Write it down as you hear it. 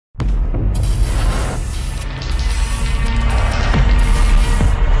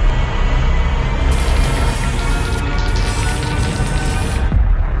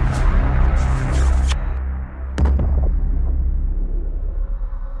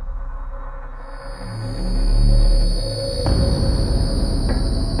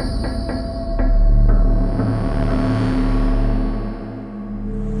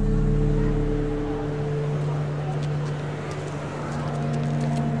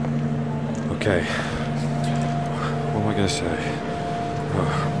Okay. What am I going to say? Oh,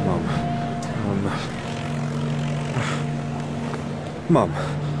 Mum.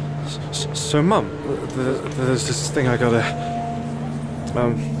 So, Mum, there's this thing I gotta...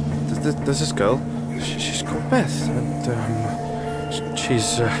 there's this girl. She's called Beth, and,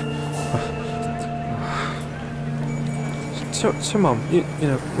 she's, So, Mum, you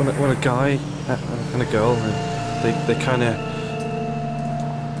know, when a guy and a girl, they kind of...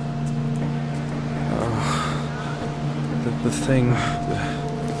 the thing...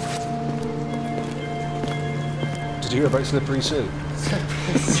 Did you hear about Slippery Sue?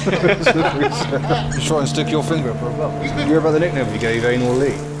 Slippery Sue. Just try and stick your finger up her bum. Did you hear about the nickname we gave Anal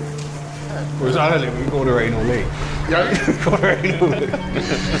Lee? Or was that earlier? We called her Anal Lee. Yeah, we called her Anal Lee. Look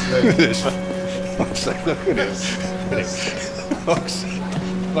at this. Look at this. Fox.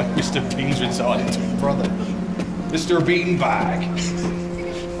 Like Mr. Bean's been signed into his brother. Mr. Beanbag.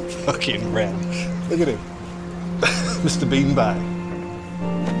 Fucking red. Look at him. Mr. Beanbag.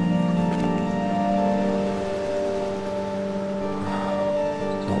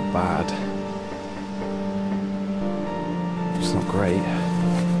 Not bad. It's not great.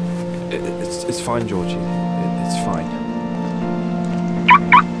 It's fine, Georgie. It's fine.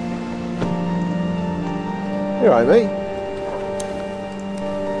 You alright, mate?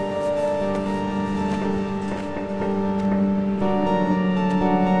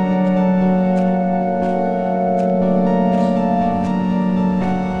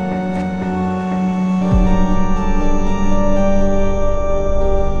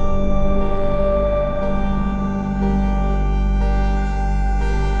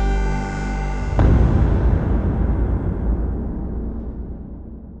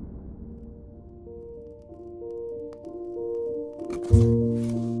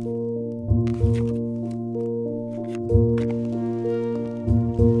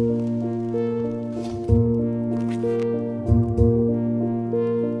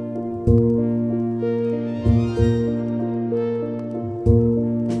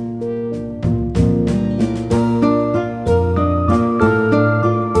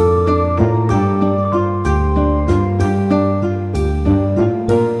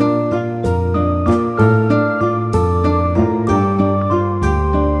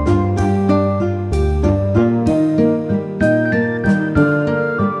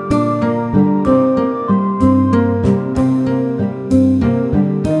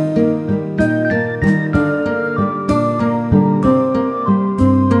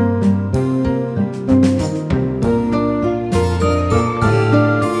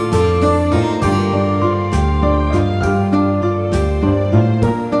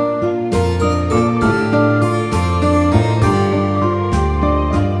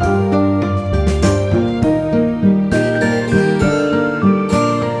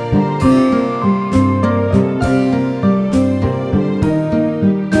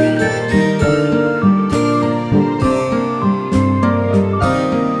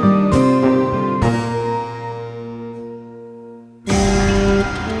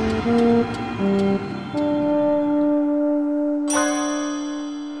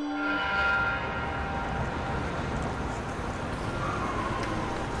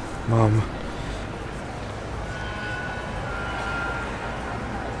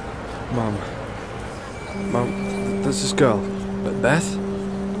 Mum, there's this girl, Beth,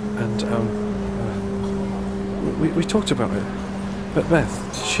 and, we talked about it. But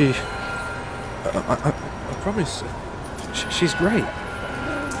Beth, she... I promise, she's great.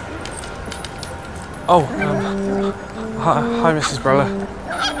 Oh, hi, Mrs. Brella.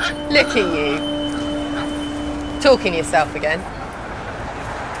 Look at you. Talking yourself again.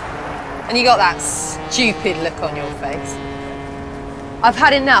 And you got that stupid look on your face. I've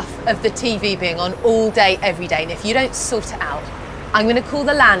had enough of the TV being on all day, every day, and if you don't sort it out, I'm going to call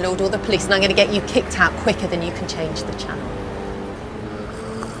the landlord or the police and I'm going to get you kicked out quicker than you can change the channel.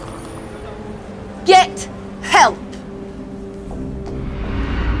 Get help!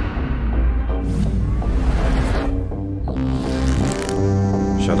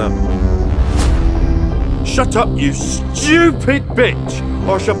 Shut up. Shut up, you stupid bitch!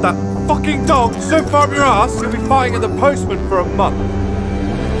 Or I'll shove that fucking dog so far up your ass you'll be fighting at the postman for a month.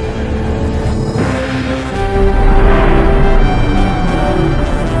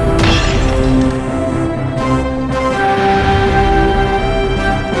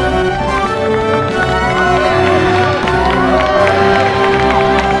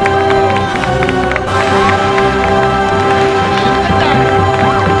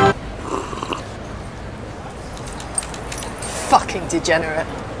 Fucking degenerate.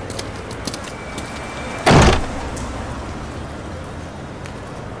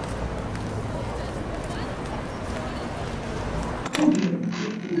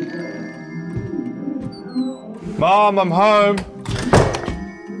 Mom, I'm home.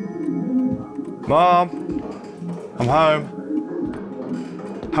 Mom, I'm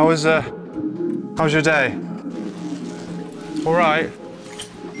home. How's your day? All right.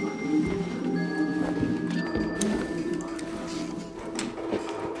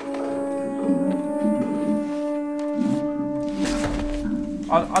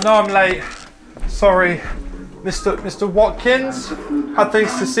 I know I'm late. Sorry, Mr. Watkins had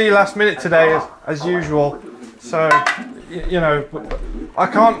things to see last minute today, as usual. So, you know, I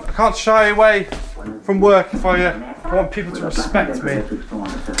can't shy away from work if I want people to respect me.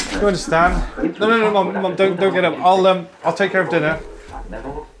 You understand? No, Mum, don't get up. I'll take care of dinner.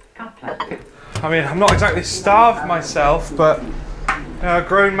 I mean, I'm not exactly starved myself, but a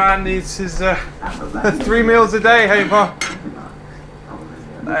grown man needs his 3 meals a day. Hey, Mum.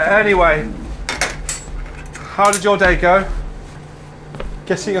 Anyway, how did your day go?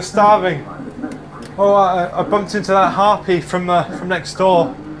 Guessing you're starving. Oh, I bumped into that harpy from next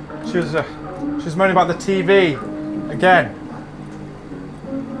door. She was moaning about the TV again.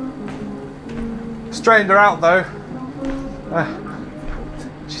 Straightened her out though.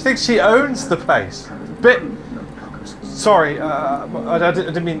 She thinks she owns the place. Sorry, I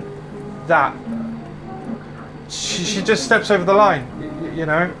didn't mean that. She just steps over the line, you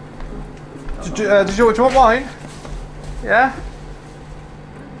know. Do you want wine? Yeah?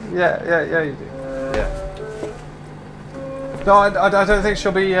 Yeah, you do. Yeah. No, I don't think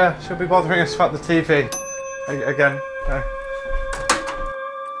she'll be bothering us about the TV again. No.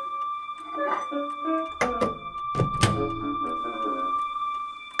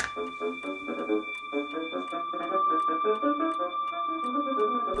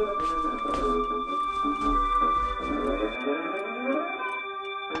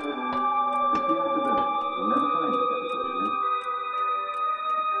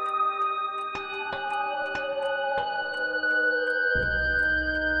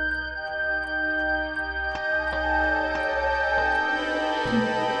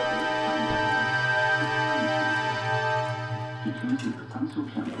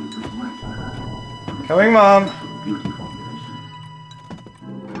 Coming, Mom.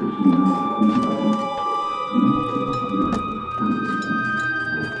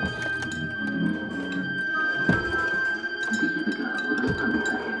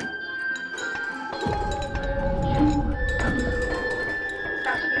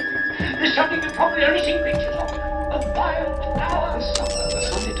 There's something you've probably only seen pictures of. A wild flower. This summer, the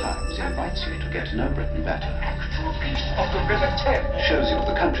Sunday Times invites you to get to know Britain better. Actual piece of the River Thames. Shows you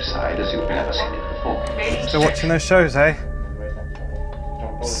the countryside as you've never seen it before. Still watching those shows, eh?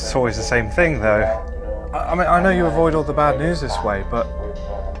 It's always the same thing, though. I mean, I know you avoid all the bad news this way, but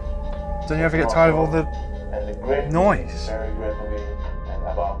don't you ever get tired of all the noise?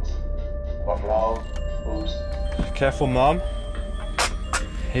 Careful, Mom.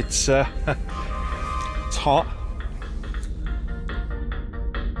 It's it's hot.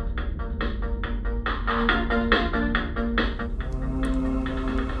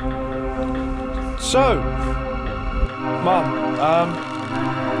 So, Mom,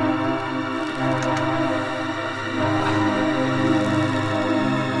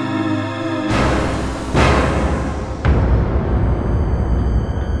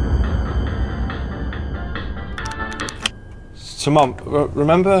 So, Mom,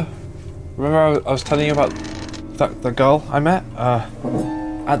 remember I was telling you about that girl I met at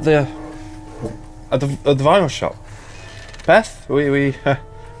the vinyl shop? Beth, we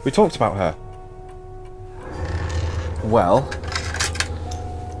talked about her. Well,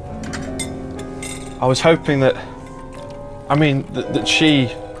 I was hoping that, I mean, that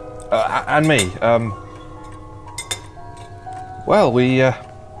she and me, well, we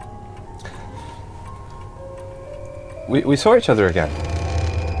saw each other again.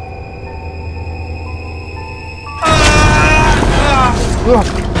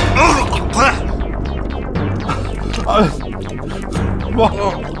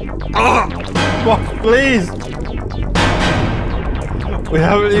 Mom, please. We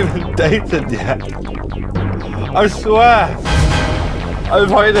haven't even dated yet. I swear. I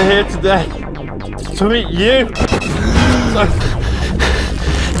invited her here today to meet you. So...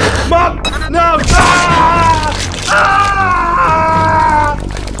 Mom, no!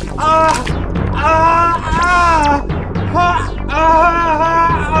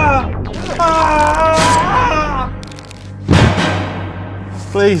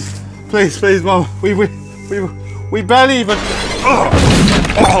 Please, Mom. We barely even.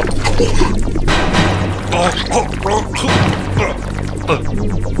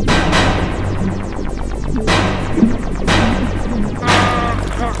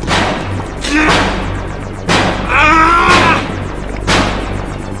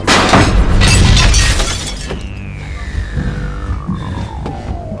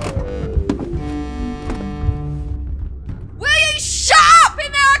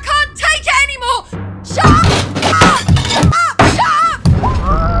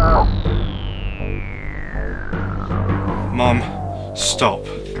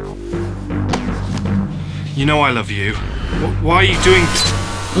 You know I love you. Why are you doing this?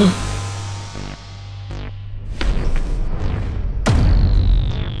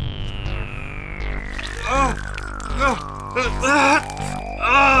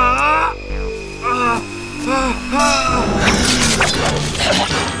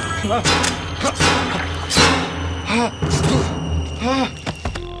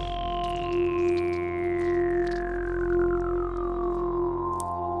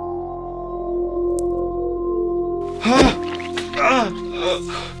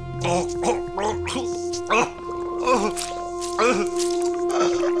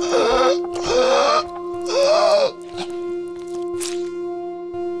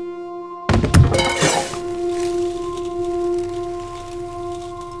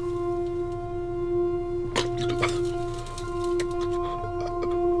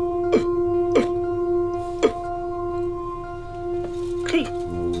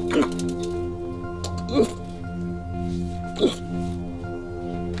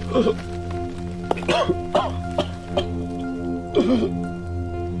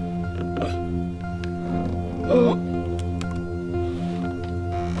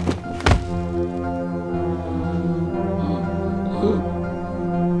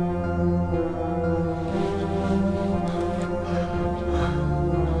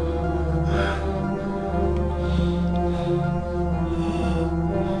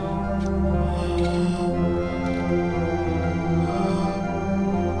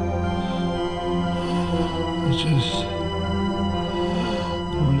 I just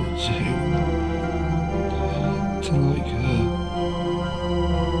wanted to like her.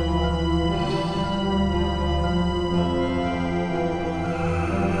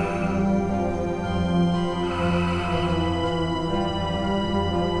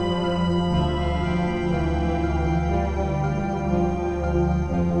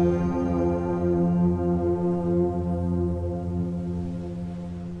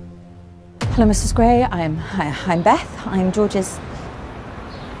 Hello, Mrs. Gray. I'm Beth. I'm George's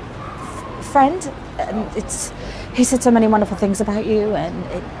friend. He said so many wonderful things about you, and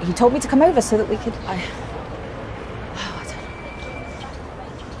he told me to come over so that we could. I don't know.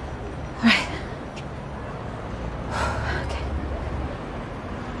 All right. Okay.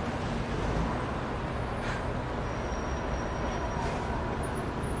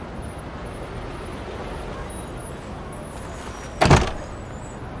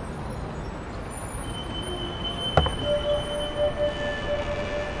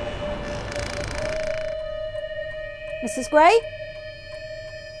 Mrs. Gray?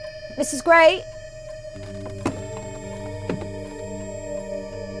 Mrs. Gray?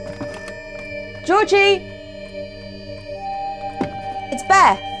 Georgie? It's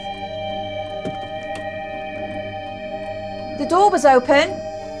Beth. The door was open.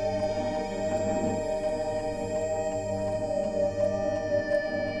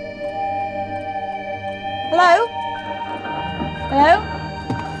 Hello? Hello?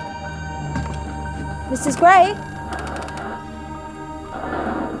 Mrs. Gray?